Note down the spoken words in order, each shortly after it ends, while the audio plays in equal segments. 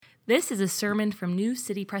This is a sermon from New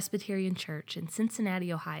City Presbyterian Church in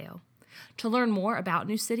Cincinnati, Ohio. To learn more about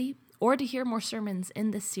New City or to hear more sermons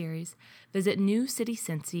in this series, visit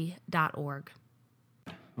newcitycincy.org.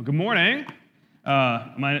 Well, good morning.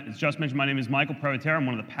 As just mentioned, my name is Michael Prevotera. I'm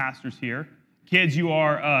one of the pastors here. Kids, you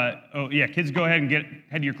are, kids, go ahead and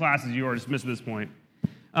head to your classes. You are dismissed at this point.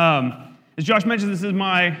 As Josh mentioned, this is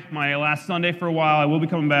my last Sunday for a while. I will be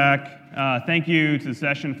coming back. Thank you to the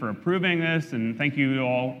session for approving this, and thank you to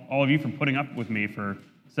all of you for putting up with me for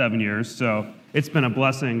 7 years. So it's been a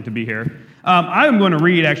blessing to be here. I am going to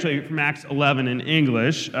read, actually, from Acts 11 in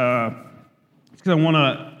English, because I want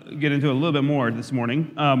to get into it a little bit more this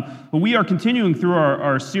morning. But we are continuing through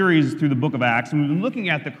our series through the book of Acts, and we've been looking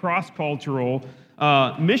at the cross-cultural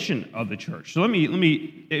mission of the church. So let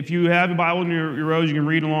me, if you have a Bible in your rows, you can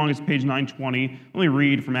read along. It's page 920. Let me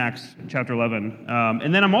read from Acts chapter 11.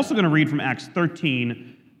 And then I'm also going to read from Acts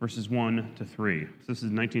 13, verses 1 to 3. So this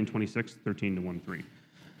is 1926, 13 to 1 3.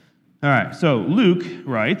 All right, so Luke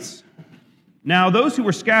writes, "Now those who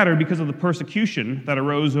were scattered because of the persecution that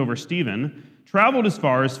arose over Stephen traveled as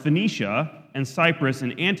far as Phoenicia and Cyprus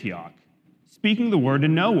and Antioch, speaking the word to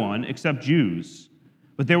no one except Jews.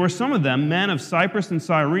 But there were some of them, men of Cyprus and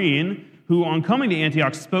Cyrene, who on coming to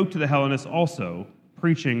Antioch spoke to the Hellenists also,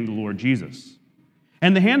 preaching the Lord Jesus.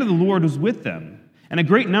 And the hand of the Lord was with them, and a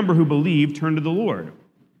great number who believed turned to the Lord.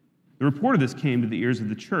 The report of this came to the ears of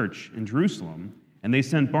the church in Jerusalem, and they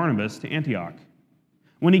sent Barnabas to Antioch.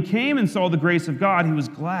 When he came and saw the grace of God, he was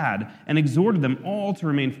glad and exhorted them all to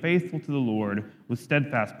remain faithful to the Lord with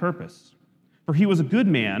steadfast purpose. For he was a good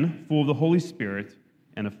man, full of the Holy Spirit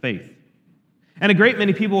and of faith. And a great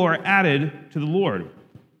many people are added to the Lord.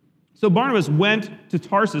 So Barnabas went to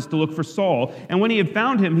Tarsus to look for Saul, and when he had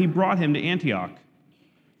found him, he brought him to Antioch.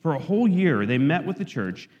 For a whole year they met with the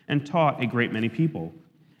church and taught a great many people.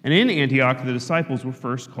 And in Antioch the disciples were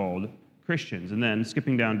first called Christians." And then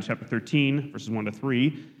skipping down to chapter 13, verses 1 to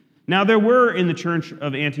 3. "Now there were in the church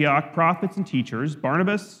of Antioch prophets and teachers,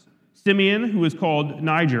 Barnabas, Simeon, who was called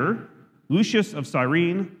Niger, Lucius of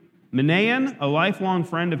Cyrene, Manaen, a lifelong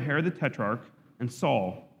friend of Herod the Tetrarch, and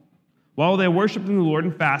Saul. While they were worshiping the Lord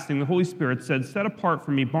and fasting, the Holy Spirit said, 'Set apart for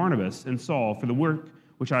me Barnabas and Saul for the work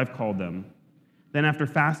which I have called them.' Then after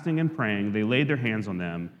fasting and praying, they laid their hands on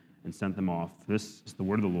them and sent them off." This is the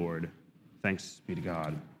word of the Lord. Thanks be to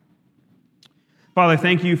God. Father,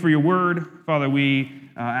 thank you for your word. Father, we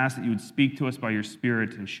ask that you would speak to us by your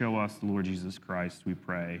Spirit and show us the Lord Jesus Christ, we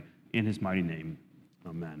pray, in his mighty name.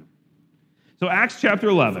 Amen. So Acts chapter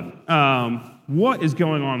 11, what is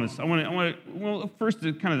going on in this? I want to first,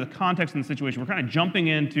 kind of the context and the situation. We're kind of jumping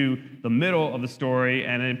into the middle of the story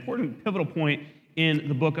and an important pivotal point in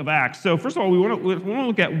the book of Acts. So first of all, we want to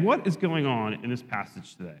look at what is going on in this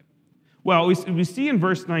passage today. Well, we see in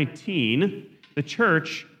verse 19, the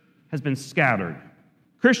church has been scattered.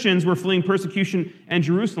 Christians were fleeing persecution in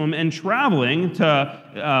Jerusalem and traveling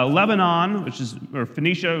to Lebanon, or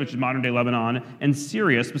Phoenicia, which is modern-day Lebanon, and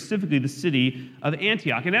Syria, specifically the city of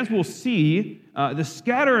Antioch. And as we'll see, the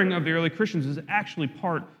scattering of the early Christians is actually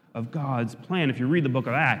part of God's plan. If you read the book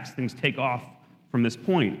of Acts, things take off from this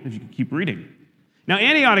point, if you can keep reading. Now,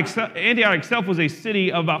 Antioch itself was a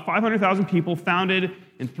city of about 500,000 people, founded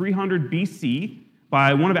in 300 BC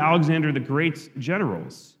by one of Alexander the Great's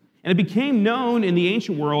generals. And it became known in the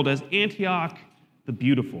ancient world as Antioch the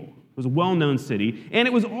Beautiful. It was a well-known city, and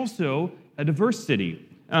it was also a diverse city.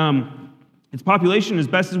 Its population, as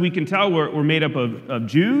best as we can tell, were made up of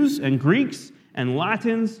Jews and Greeks and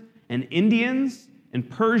Latins and Indians and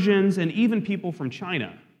Persians and even people from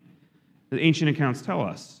China, the ancient accounts tell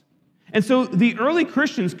us. And so the early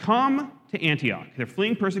Christians come to Antioch. They're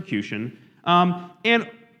fleeing persecution, and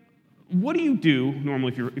what do you do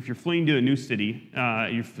normally if you're fleeing to a new city,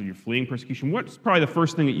 you're fleeing persecution? What's probably the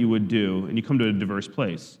first thing that you would do and you come to a diverse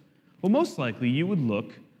place? Well, most likely you would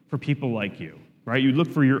look for people like you, right? You'd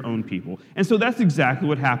look for your own people. And so that's exactly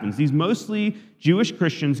what happens. These mostly Jewish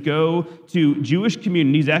Christians go to Jewish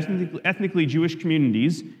communities, ethnically Jewish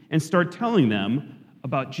communities, and start telling them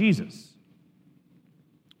about Jesus.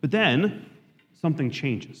 But then something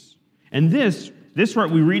changes. And this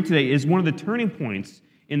part we read today is one of the turning points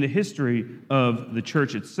in the history of the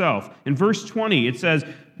church itself. In verse 20, it says,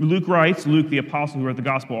 Luke the apostle who wrote the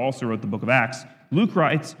gospel also wrote the book of Acts. Luke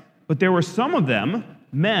writes, "But there were some of them,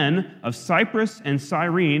 men of Cyprus and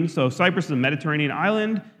Cyrene." So Cyprus is a Mediterranean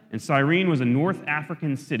island, and Cyrene was a North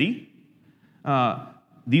African city.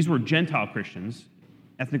 These were Gentile Christians,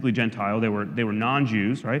 ethnically Gentile. They were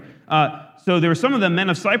non-Jews, right? So there were some of them, men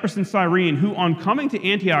of Cyprus and Cyrene, who on coming to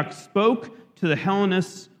Antioch spoke to the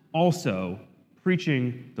Hellenists also,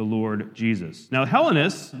 preaching the Lord Jesus. Now,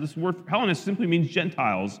 Hellenists, this word Hellenist simply means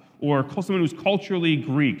Gentiles, or someone who's culturally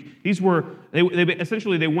Greek. These were,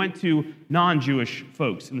 they went to non-Jewish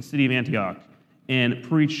folks in the city of Antioch and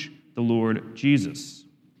preached the Lord Jesus.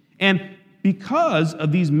 And because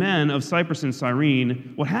of these men of Cyprus and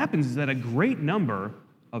Cyrene, what happens is that a great number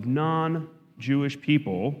of non-Jewish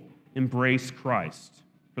people embrace Christ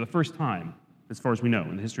for the first time, as far as we know,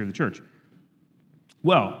 in the history of the church.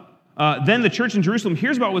 Well, then the church in Jerusalem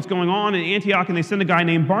hears about what's going on in Antioch, and they send a guy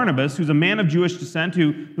named Barnabas, who's a man of Jewish descent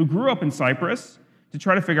who grew up in Cyprus, to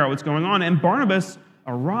try to figure out what's going on. And Barnabas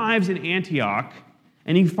arrives in Antioch,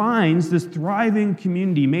 and he finds this thriving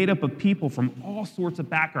community made up of people from all sorts of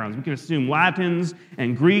backgrounds. We can assume Latins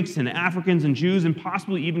and Greeks and Africans and Jews, and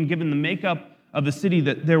possibly even given the makeup of the city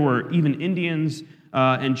that there were even Indians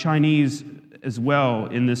and Chinese as well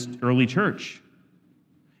in this early church.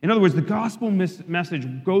 In other words, the gospel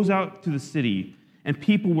message goes out to the city, and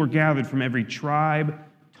people were gathered from every tribe,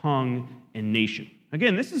 tongue, and nation.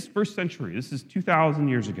 Again, this is first century. This is 2,000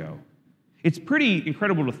 years ago. It's pretty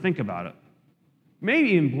incredible to think about it.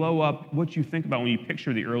 Maybe even blow up what you think about when you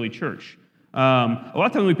picture the early church. A lot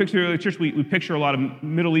of times when we picture the early church, we picture a lot of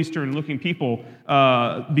Middle Eastern-looking people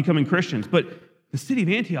becoming Christians. But the city of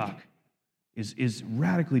Antioch is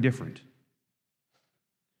radically different.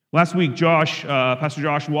 Last week, Pastor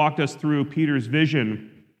Josh walked us through Peter's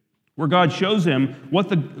vision, where God shows him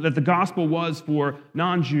that the gospel was for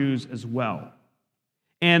non-Jews as well.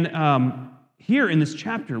 And here in this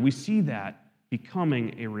chapter, we see that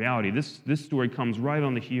becoming a reality. This story comes right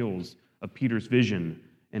on the heels of Peter's vision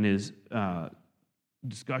and his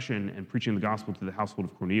discussion and preaching the gospel to the household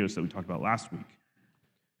of Cornelius that we talked about last week.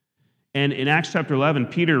 And in Acts chapter 11,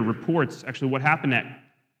 Peter reports actually what happened at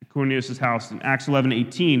Cornelius' house in Acts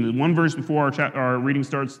 11:18, one verse before our reading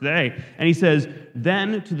starts today. And he says,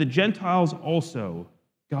 "Then to the Gentiles also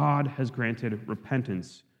God has granted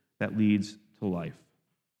repentance that leads to life."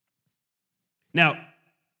 Now,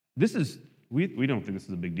 we don't think this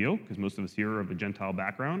is a big deal, because most of us here are of a Gentile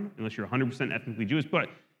background, unless you're 100% ethnically Jewish. But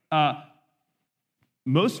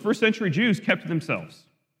most first century Jews kept to themselves.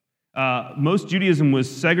 Most Judaism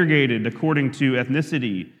was segregated according to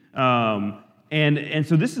ethnicity. And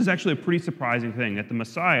so this is actually a pretty surprising thing, that the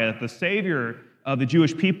Messiah, that the Savior of the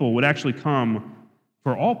Jewish people would actually come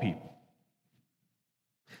for all people.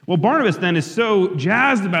 Well, Barnabas then is so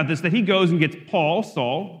jazzed about this that he goes and gets Saul,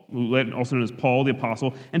 also known as Paul the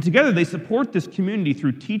Apostle, and together they support this community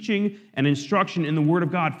through teaching and instruction in the Word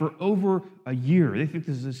of God for over a year. They think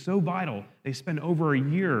this is so vital. They spend over a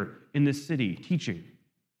year in this city teaching.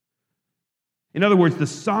 In other words,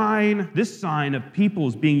 this sign of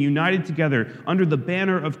peoples being united together under the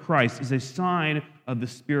banner of Christ is a sign of the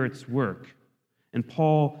Spirit's work. And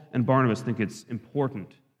Paul and Barnabas think it's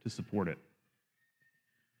important to support it.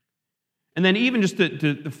 And then even just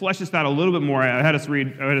to flesh this out a little bit more, I had us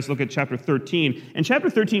look at chapter 13. And chapter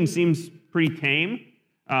 13 seems pretty tame.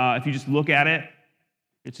 If you just look at it,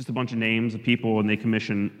 it's just a bunch of names of people, and they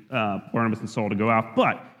commission Barnabas and Saul to go out.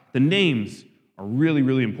 But the names are really,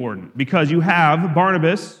 really important, because you have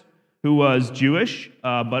Barnabas, who was Jewish,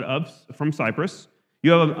 but from Cyprus.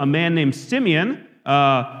 You have a man named Simeon.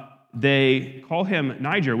 They call him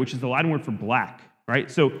Niger, which is the Latin word for black, right?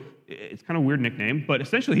 So it's kind of a weird nickname, but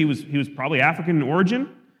essentially he was probably African in origin.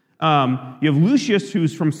 You have Lucius,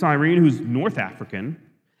 who's from Cyrene, who's North African.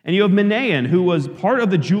 And you have Manaen, who was part of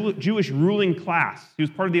the Jewish ruling class. He was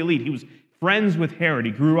part of the elite. He was friends with Herod.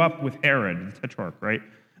 He grew up with Herod, the tetrarch, right?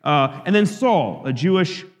 And then Saul, a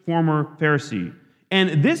Jewish former Pharisee.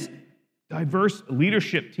 And this diverse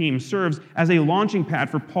leadership team serves as a launching pad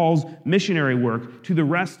for Paul's missionary work to the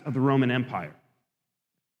rest of the Roman Empire.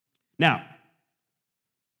 Now,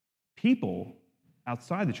 people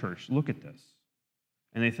outside the church look at this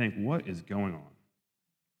and they think, what is going on?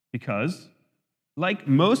 Because, like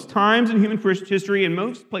most times in human history and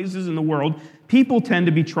most places in the world, people tend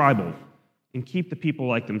to be tribal and keep the people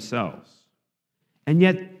like themselves. And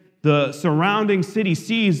yet, the surrounding city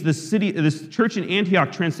sees this church in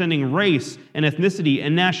Antioch transcending race and ethnicity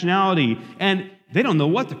and nationality, and they don't know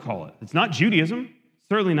what to call it. It's not Judaism,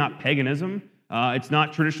 certainly not paganism, it's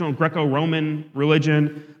not traditional Greco-Roman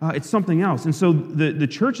religion, it's something else. And so the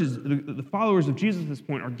churches, the followers of Jesus at this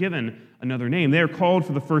point, are given another name. They are called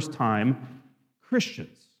for the first time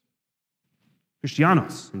Christians,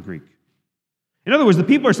 Christianos in Greek. In other words, the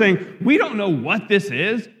people are saying, we don't know what this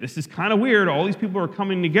is. This is kind of weird. All these people are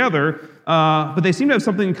coming together, but they seem to have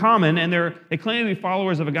something in common, and they claim to be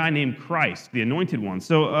followers of a guy named Christ, the Anointed One.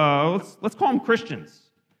 So let's call them Christians.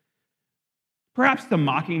 Perhaps the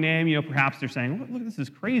mocking name, perhaps they're saying, look, this is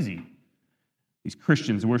crazy. these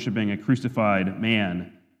Christians worshiping a crucified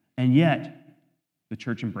man, and yet the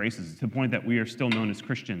church embraces it to the point that we are still known as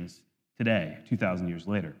Christians today, 2,000 years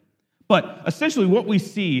later. But essentially what we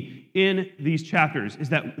see in these chapters is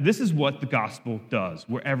that this is what the gospel does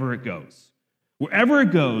wherever it goes. Wherever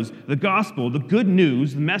it goes, the gospel, the good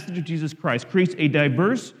news, the message of Jesus Christ creates a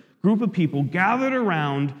diverse group of people gathered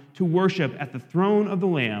around to worship at the throne of the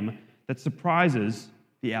Lamb that surprises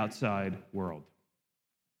the outside world.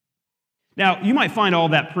 Now, you might find all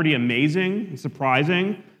that pretty amazing and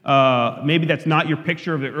surprising. Maybe that's not your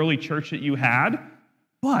picture of the early church that you had,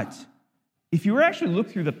 but if you were actually look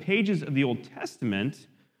through the pages of the Old Testament,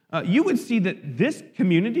 you would see that this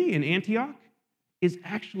community in Antioch has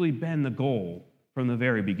actually been the goal from the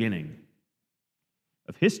very beginning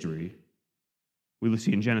of history. We will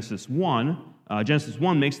see in Genesis 1. Genesis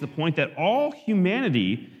 1 makes the point that all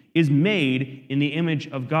humanity is made in the image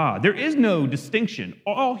of God. There is no distinction.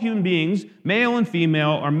 All human beings, male and female,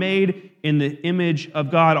 are made in the image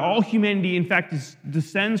of God. All humanity, in fact,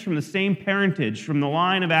 descends from the same parentage, from the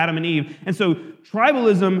line of Adam and Eve. And so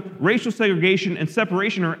tribalism, racial segregation, and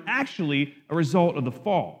separation are actually a result of the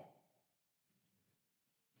fall.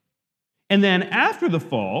 And then after the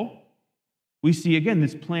fall, we see, again,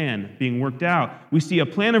 this plan being worked out. We see a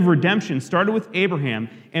plan of redemption started with Abraham,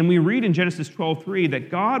 and we read in Genesis 12:3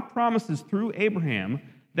 that God promises through Abraham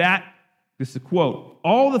that, this is a quote,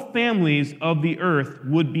 all the families of the earth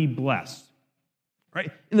would be blessed.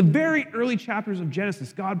 Right? In the very early chapters of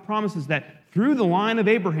Genesis, God promises that through the line of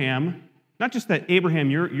Abraham, not just that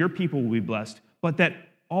Abraham, your people will be blessed, but that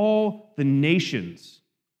all the nations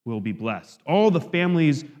will be blessed. All the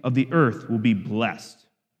families of the earth will be blessed.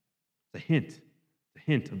 The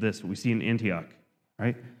hint of this, what we see in Antioch,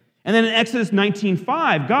 right? And then in Exodus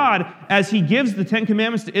 19:5, God, as he gives the Ten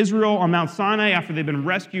Commandments to Israel on Mount Sinai after they've been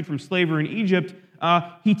rescued from slavery in Egypt,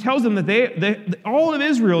 he tells them that all of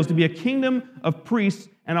Israel is to be a kingdom of priests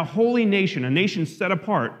and a holy nation, a nation set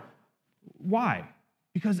apart. Why?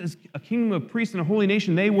 Because as a kingdom of priests and a holy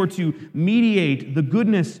nation, they were to mediate the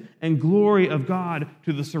goodness and glory of God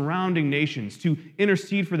to the surrounding nations, to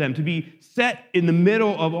intercede for them, to be set in the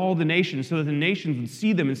middle of all the nations so that the nations would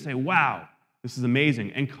see them and say, wow, this is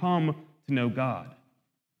amazing, and come to know God.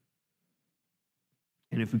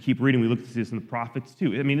 And if we keep reading, we look to see this in the prophets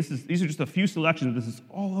too. I mean, these are just a few selections. This is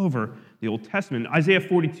all over the Old Testament. Isaiah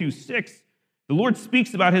 42:6, the Lord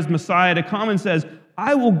speaks about his Messiah to come and says,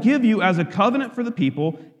 I will give you as a covenant for the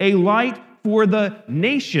people, a light for the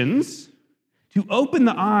nations, to open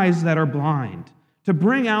the eyes that are blind, to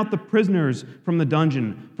bring out the prisoners from the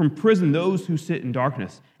dungeon, from prison those who sit in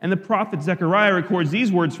darkness. And the prophet Zechariah records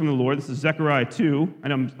these words from the Lord. This is Zechariah 2. I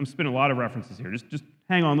know I'm spinning a lot of references here. Just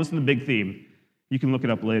hang on, listen to the big theme. You can look it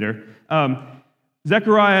up later.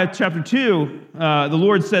 Zechariah chapter 2, the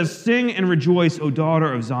Lord says, Sing and rejoice, O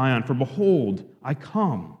daughter of Zion, for behold, I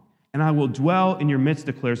come, and I will dwell in your midst,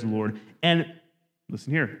 declares the Lord. And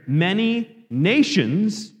listen here, many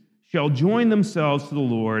nations shall join themselves to the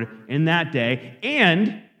Lord in that day,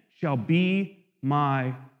 and shall be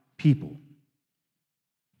my people.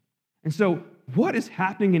 And so what is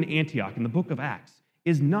happening in Antioch in the book of Acts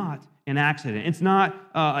is not an accident. It's not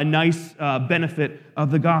a nice benefit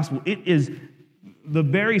of the gospel. It is the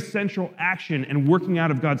very central action and working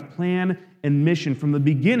out of God's plan and mission from the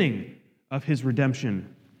beginning of his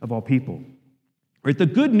redemption of all people. Right? The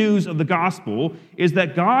good news of the gospel is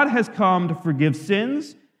that God has come to forgive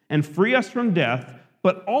sins and free us from death,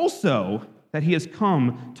 but also that he has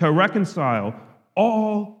come to reconcile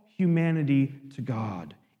all humanity to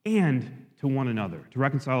God and to one another, to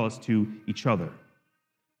reconcile us to each other.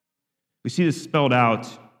 We see this spelled out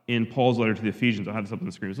in Paul's letter to the Ephesians. I'll have this up on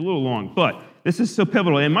the screen. It's a little long, but this is so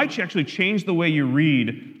pivotal. It might actually change the way you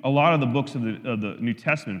read a lot of the books of the New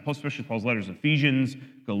Testament, especially Paul's letters, Ephesians,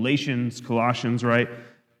 Galatians, Colossians, right?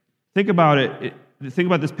 Think about it. Think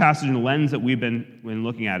about this passage in the lens that we've been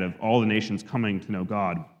looking at of all the nations coming to know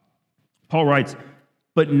God. Paul writes,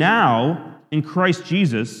 but now, in Christ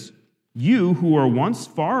Jesus, you who were once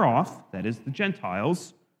far off, that is the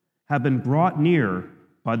Gentiles, have been brought near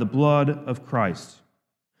by the blood of Christ.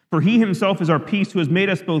 For he himself is our peace, who has made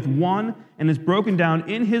us both one and has broken down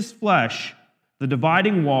in his flesh the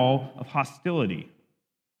dividing wall of hostility,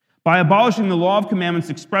 by abolishing the law of commandments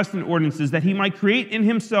expressed in ordinances, that he might create in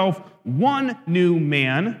himself one new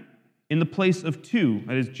man in the place of two,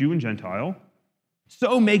 that is, Jew and Gentile,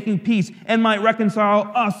 so making peace, and might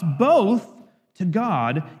reconcile us both to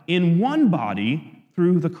God in one body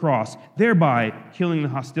through the cross, thereby killing the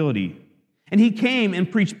hostility. And he came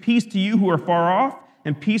and preached peace to you who are far off,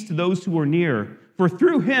 and peace to those who are near. For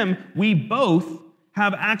through him we both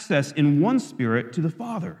have access in one Spirit to the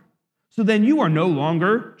Father. So then you are no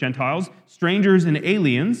longer, Gentiles, strangers and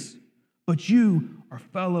aliens, but you are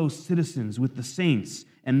fellow citizens with the saints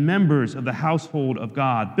and members of the household of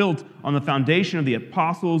God, built on the foundation of the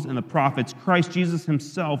apostles and the prophets, Christ Jesus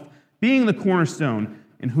himself being the cornerstone,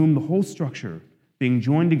 in whom the whole structure, being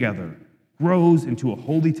joined together, grows into a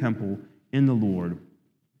holy temple in the Lord.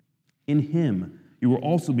 In him you are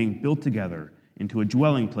also being built together into a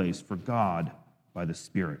dwelling place for God by the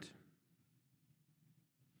Spirit.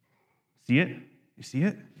 See it? You see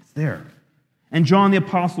it? It's there. And John the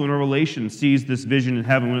Apostle in Revelation sees this vision in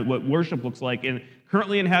heaven, what worship looks like. And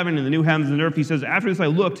currently in heaven, in the new heavens and earth, he says, after this I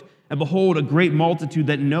looked, and behold, a great multitude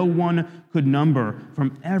that no one could number,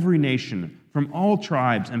 from every nation, from all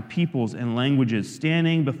tribes and peoples and languages,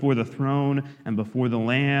 standing before the throne and before the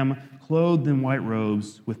Lamb, clothed in white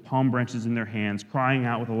robes, with palm branches in their hands, crying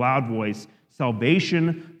out with a loud voice,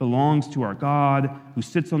 salvation belongs to our God, who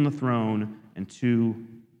sits on the throne, and to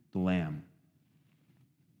the Lamb.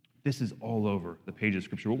 This is all over the page of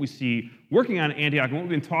Scripture. What we see working on Antioch and what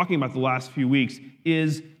we've been talking about the last few weeks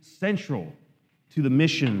is central to the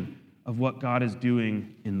mission of what God is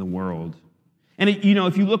doing in the world. And if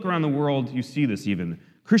you look around the world, you see this even.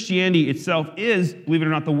 Christianity itself is, believe it or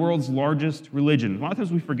not, the world's largest religion. A lot of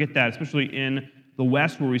times we forget that, especially in the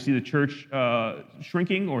West where we see the church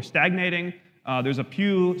shrinking or stagnating. There's a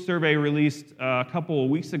Pew survey released a couple of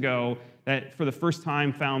weeks ago that for the first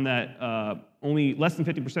time found that only less than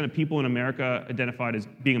 50% of people in America identified as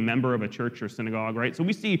being a member of a church or synagogue, right? So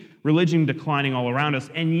we see religion declining all around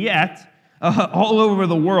us, and yet, all over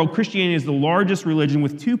the world, Christianity is the largest religion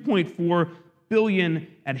with 2.4 billion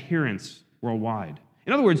adherents worldwide.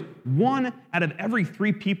 In other words, 1 out of every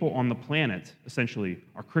 3 people on the planet, essentially,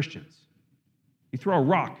 are Christians. You throw a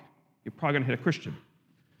rock, you're probably going to hit a Christian.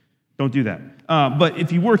 Don't do that. But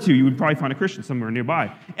if you were to, you would probably find a Christian somewhere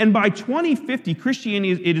nearby. And by 2050,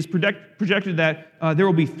 Christianity, it is projected that there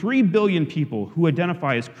will be 3 billion people who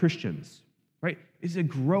identify as Christians, right? It's a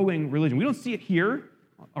growing religion. We don't see it here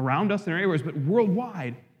around us in our areas, but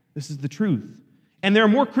worldwide, this is the truth. And there are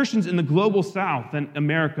more Christians in the global South than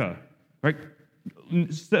America, right?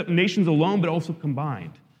 Nations alone, but also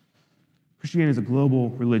combined. Christianity is a global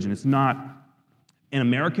religion. It's not an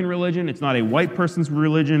American religion. It's not a white person's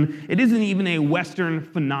religion. It isn't even a Western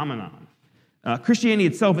phenomenon. Christianity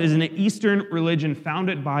itself is an Eastern religion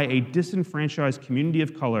founded by a disenfranchised community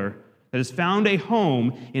of color that has found a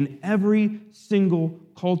home in every single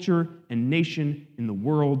culture and nation in the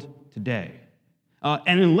world today.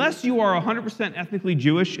 And unless you are 100% ethnically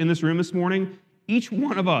Jewish in this room this morning, each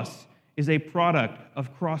one of us is a product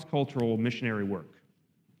of cross-cultural missionary work.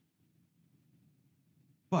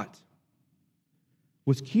 But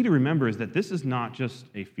what's key to remember is that this is not just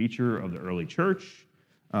a feature of the early church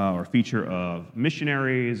or a feature of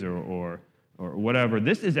missionaries or whatever.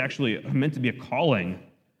 This is actually meant to be a calling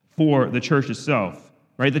for the church itself,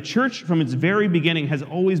 right? The church, from its very beginning, has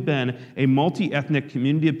always been a multi-ethnic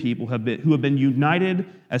community of people who have been united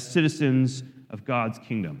as citizens of God's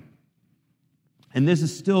kingdom. And this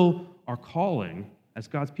is still our calling as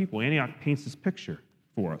God's people. Antioch paints this picture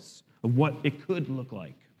for us of what it could look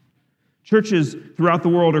like. Churches throughout the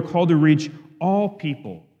world are called to reach all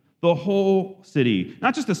people, the whole city,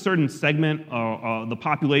 not just a certain segment of the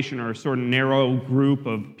population or a certain narrow group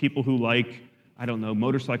of people who like,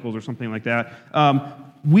 motorcycles or something like that.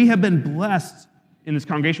 We have been blessed in this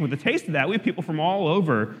congregation with a taste of that. We have people from all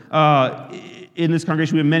over. In this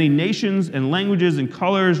congregation, we have many nations and languages and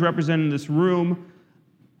colors represented in this room.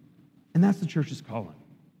 And that's the church's calling.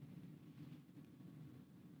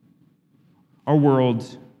 Our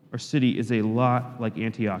world, our city, is a lot like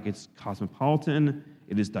Antioch. It's cosmopolitan.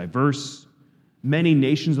 It is diverse. Many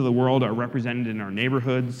nations of the world are represented in our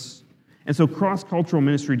neighborhoods. And so cross-cultural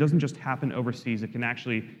ministry doesn't just happen overseas. It can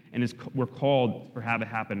actually, we're called to have it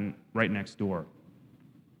happen right next door.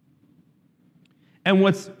 And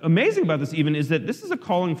what's amazing about this even is that this is a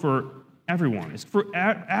calling for everyone. It's for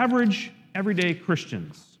average, everyday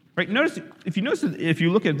Christians. Right? If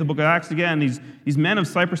you look at the book of Acts again, these men of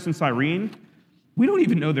Cyprus and Cyrene, we don't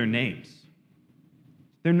even know their names.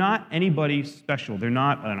 They're not anybody special. They're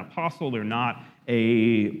not an apostle. They're not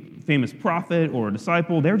a famous prophet or a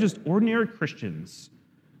disciple. They're just ordinary Christians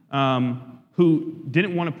who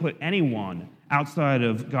didn't want to put anyone outside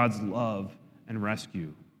of God's love and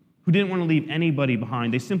rescue, who didn't want to leave anybody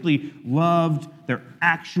behind. They simply loved their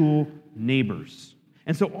actual neighbors.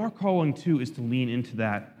 And so our calling, too, is to lean into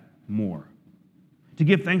that more, to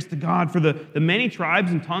give thanks to God for the many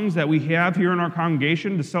tribes and tongues that we have here in our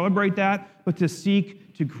congregation, to celebrate that, but to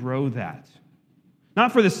seek to grow that.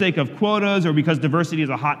 Not for the sake of quotas or because diversity is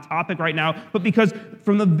a hot topic right now, but because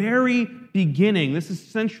from the very beginning, this is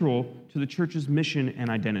central to the church's mission and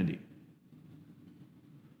identity.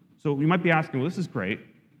 So you might be asking, well, this is great.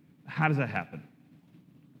 How does that happen?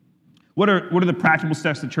 What are the practical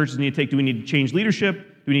steps that churches need to take? Do we need to change leadership?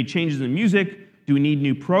 Do we need changes in music? Do we need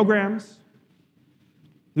new programs?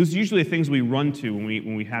 Those are usually the things we run to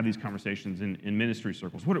when we have these conversations in ministry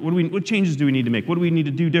circles. What changes do we need to make? What do we need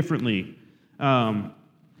to do differently?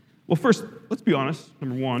 Well, first, let's be honest.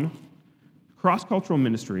 Number one, cross-cultural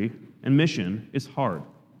ministry and mission is hard.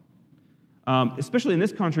 Especially in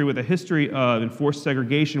this country with a history of enforced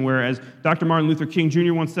segregation, whereas Dr. Martin Luther King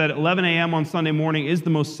Jr. once said, 11 a.m. on Sunday morning is the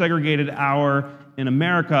most segregated hour in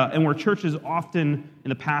America, and where churches often in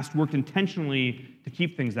the past worked intentionally to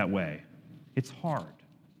keep things that way. It's hard.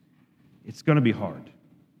 It's going to be hard.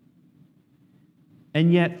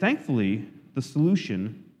 And yet, thankfully, the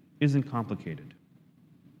solution isn't complicated.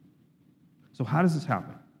 So how does this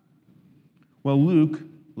happen? Well, Luke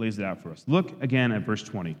lays it out for us. Look again at verse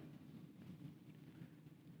 20.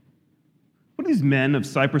 What do these men of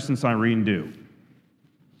Cyprus and Cyrene do?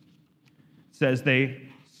 It says they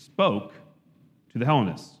spoke to the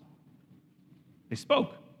Hellenists. They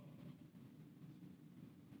spoke.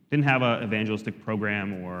 Didn't have an evangelistic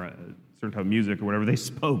program or a certain type of music or whatever. They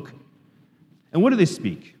spoke. And what do they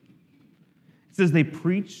speak? It says they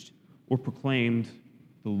preached or proclaimed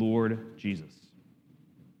the Lord Jesus.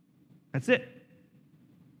 That's it.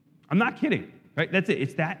 I'm not kidding, right? That's it.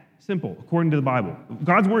 It's that simple, according to the Bible.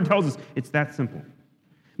 God's word tells us it's that simple.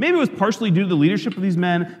 Maybe it was partially due to the leadership of these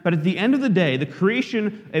men, but at the end of the day, the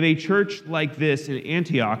creation of a church like this in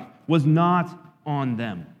Antioch was not on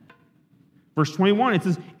them. Verse 21, it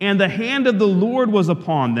says, "And the hand of the Lord was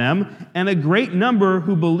upon them, and a great number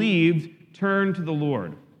who believed turned to the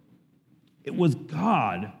Lord." It was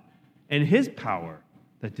God and his power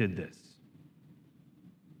that did this.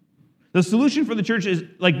 The solution for the church is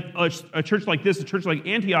like a church like this, a church like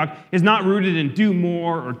Antioch, is not rooted in do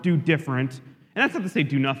more or do different. And that's not to say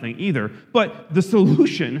do nothing either, but the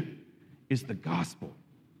solution is the gospel.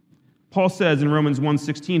 Paul says in Romans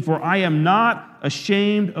 1:16, "For I am not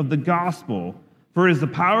ashamed of the gospel, for it is the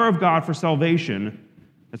power of God for salvation."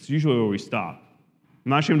 That's usually where we stop. I'm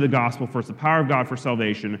not ashamed of the gospel, for it's the power of God for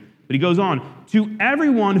salvation. But he goes on, "To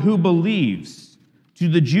everyone who believes, to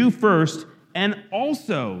the Jew first, and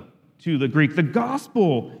also to the Greek." The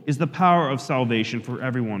gospel is the power of salvation for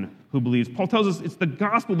everyone who believes. Paul tells us it's the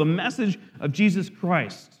gospel, the message of Jesus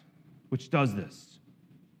Christ, which does this.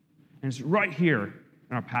 And it's right here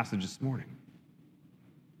in our passage this morning.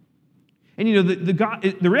 And you know,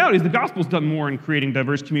 the reality is the gospel's done more in creating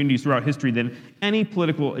diverse communities throughout history than any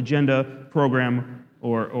political agenda, program,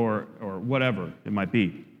 or whatever it might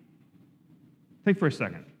be. Think for a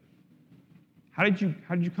second. How did you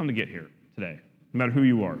come to get here today? No matter who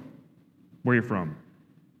you are, where you're from,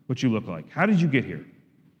 what you look like. How did you get here?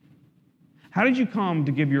 How did you come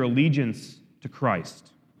to give your allegiance to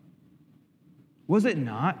Christ? Was it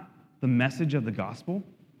not the message of the gospel?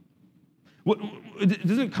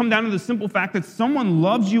 Does it come down to the simple fact that someone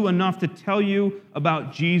loves you enough to tell you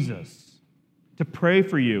about Jesus, to pray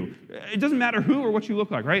for you? It doesn't matter who or what you look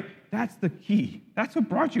like, right? That's the key. That's what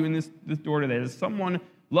brought you in this door today, is someone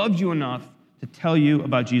loves you enough to tell you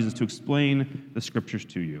about Jesus, to explain the scriptures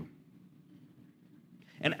to you.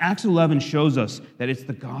 And Acts 11 shows us that it's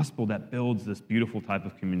the gospel that builds this beautiful type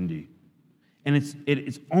of community. And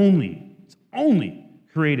it's only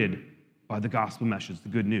created by the gospel message, the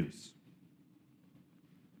good news.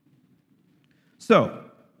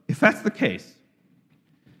 So, if that's the case,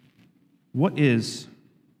 what is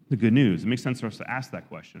the good news? It makes sense for us to ask that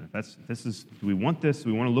question. Do we want this?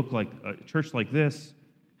 Do we want to look like a church like this?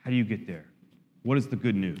 How do you get there? What is the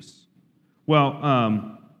good news? Well,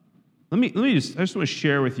 I just want to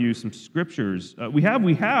share with you some scriptures. We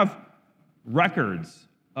have records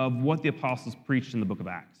of what the apostles preached in the book of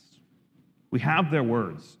Acts. We have their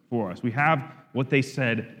words for us. We have what they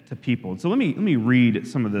said to people. And so let me read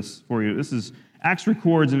some of this for you. This is Acts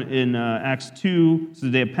records in Acts 2. This is the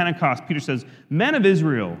day of Pentecost. Peter says, "Men of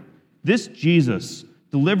Israel, this Jesus,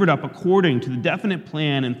 delivered up according to the definite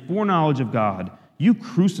plan and foreknowledge of God, you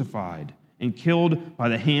crucified and killed by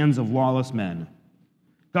the hands of lawless men.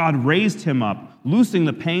 God raised him up, loosing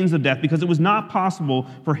the pains of death, because it was not possible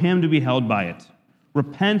for him to be held by it.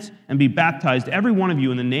 Repent and be baptized, every one of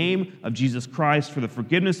you, in the name of Jesus Christ for the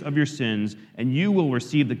forgiveness of your sins, and you will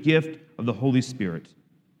receive the gift of the Holy Spirit.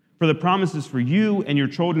 For the promise is for you and your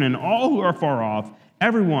children and all who are far off,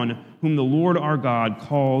 everyone whom the Lord our God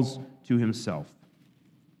calls to himself."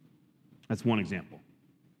 That's one example.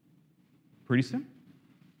 Pretty simple.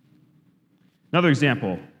 Another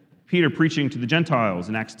example, Peter preaching to the Gentiles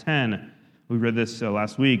in Acts 10. We read this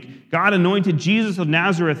last week. God anointed Jesus of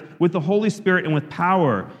Nazareth with the Holy Spirit and with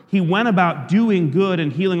power. He went about doing good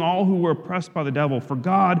and healing all who were oppressed by the devil, for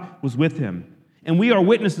God was with him. And we are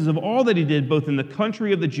witnesses of all that he did, both in the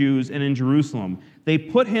country of the Jews and in Jerusalem. They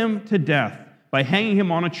put him to death by hanging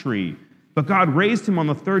him on a tree. But God raised him on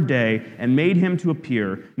the third day and made him to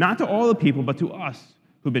appear, not to all the people, but to us,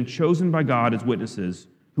 who've been chosen by God as witnesses,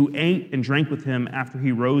 who ate and drank with him after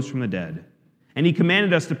he rose from the dead. And he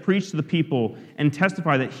commanded us to preach to the people and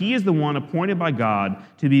testify that he is the one appointed by God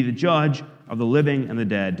to be the judge of the living and the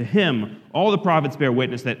dead. To him, all the prophets bear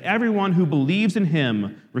witness that everyone who believes in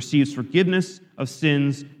him receives forgiveness of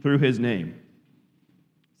sins through his name.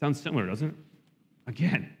 Sounds similar, doesn't it?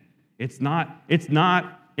 Again, it's not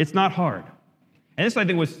hard. And this, I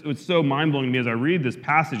think, was so mind-blowing to me as I read this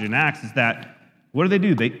passage in Acts is that, what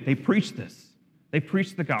do? They preached this. They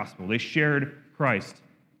preached the gospel. They shared Christ.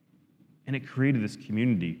 And it created this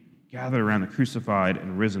community gathered around the crucified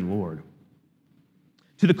and risen Lord.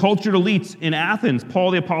 To the cultured elites in Athens,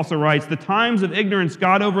 Paul the Apostle writes, "The times of ignorance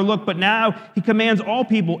God overlooked, but now he commands all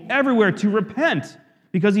people everywhere to repent,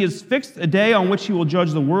 because he has fixed a day on which he will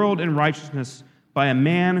judge the world in righteousness by a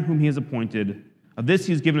man whom he has appointed. Of this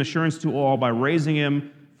he has given assurance to all by raising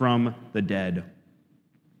him from the dead."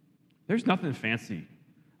 There's nothing fancy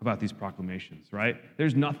about these proclamations, right?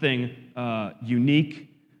 There's nothing unique.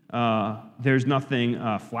 There's nothing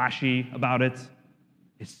flashy about it.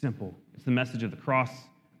 It's simple. It's the message of the cross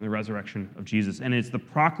and the resurrection of Jesus. And it's the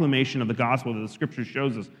proclamation of the gospel that the scripture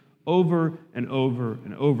shows us over and over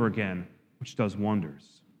and over again, which does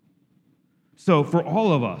wonders. So for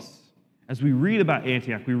all of us, as we read about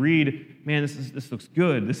Antioch, we read, man, this looks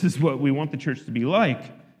good. This is what we want the church to be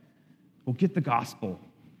like. Well, get the gospel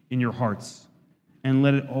in your hearts and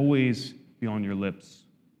let it always be on your lips.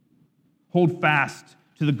 Hold fast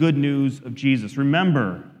to the good news of Jesus.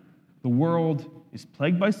 Remember, the world is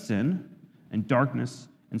plagued by sin and darkness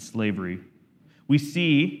and slavery. We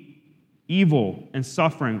see evil and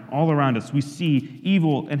suffering all around us. We see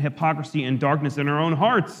evil and hypocrisy and darkness in our own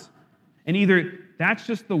hearts. And either that's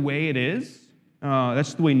just the way it is, that's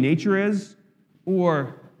just the way nature is,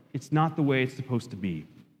 or it's not the way it's supposed to be.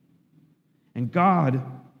 And God,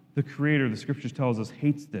 the Creator, the Scriptures tells us,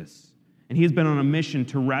 hates this. And he has been on a mission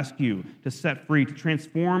to rescue, to set free, to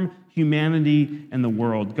transform humanity and the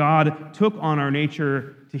world. God took on our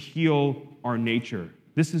nature to heal our nature.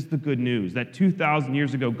 This is the good news, that 2,000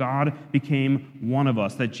 years ago, God became one of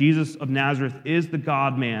us, that Jesus of Nazareth is the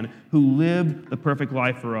God-man who lived the perfect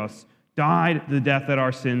life for us, died the death that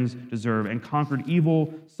our sins deserve, and conquered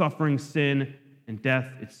evil, suffering, sin, and death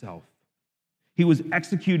itself. He was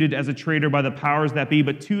executed as a traitor by the powers that be,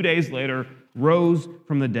 but 2 days later rose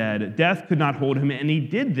from the dead. Death could not hold him, and he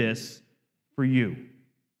did this for you.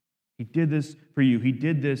 He did this for you. He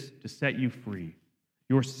did this to set you free.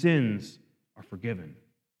 Your sins are forgiven.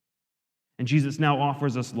 And Jesus now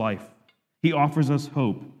offers us life. He offers us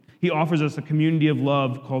hope. He offers us a community of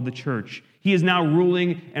love called the church. He is now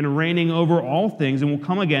ruling and reigning over all things and will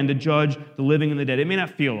come again to judge the living and the dead. It may not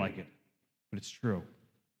feel like it, but it's true.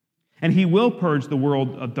 And he will purge the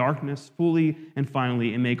world of darkness fully and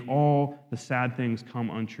finally and make all the sad things come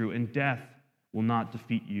untrue. And death will not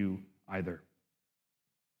defeat you either.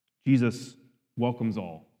 Jesus welcomes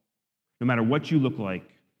all. No matter what you look like,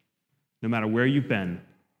 no matter where you've been,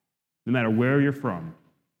 no matter where you're from,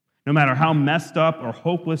 no matter how messed up or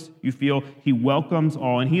hopeless you feel, he welcomes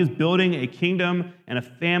all. And he is building a kingdom and a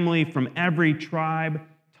family from every tribe,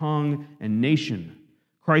 tongue, and nation.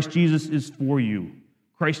 Christ Jesus is for you.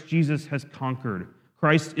 Christ Jesus has conquered.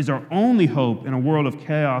 Christ is our only hope in a world of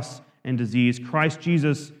chaos and disease. Christ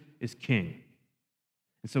Jesus is King.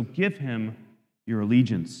 And so give him your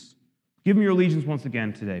allegiance. Give him your allegiance once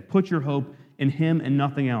again today. Put your hope in him and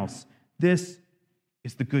nothing else. This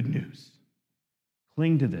is the good news.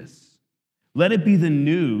 Cling to this. Let it be the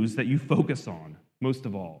news that you focus on most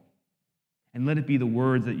of all. And let it be the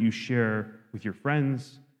words that you share with your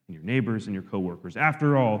friends and your neighbors and your coworkers.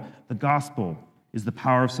 After all, the gospel is the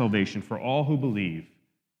power of salvation for all who believe,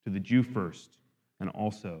 to the Jew first, and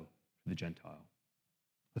also to the Gentile.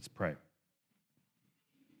 Let's pray.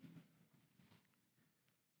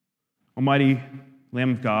 Almighty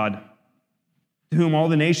Lamb of God, to whom all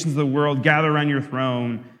the nations of the world gather around your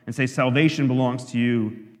throne and say salvation belongs to you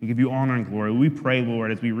and give you honor and glory, we pray,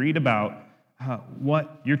 Lord, as we read about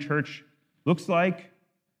what your church looks like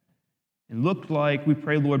and looked like, we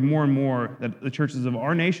pray, Lord, more and more that the churches of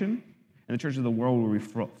our nation and the churches of the world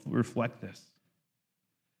will reflect this.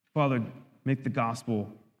 Father, make the gospel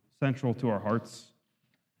central to our hearts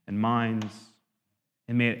and minds,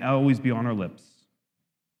 and may it always be on our lips.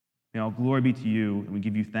 May all glory be to you, and we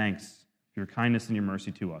give you thanks for your kindness and your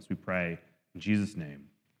mercy to us. We pray in Jesus' name.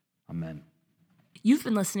 Amen. You've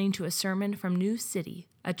been listening to a sermon from New City,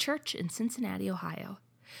 a church in Cincinnati, Ohio.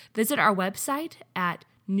 Visit our website at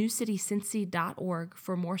newcitycincy.org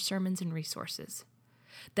for more sermons and resources.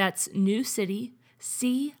 That's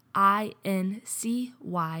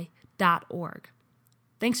newcitycincy.org.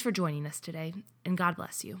 Thanks for joining us today, and God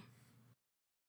bless you.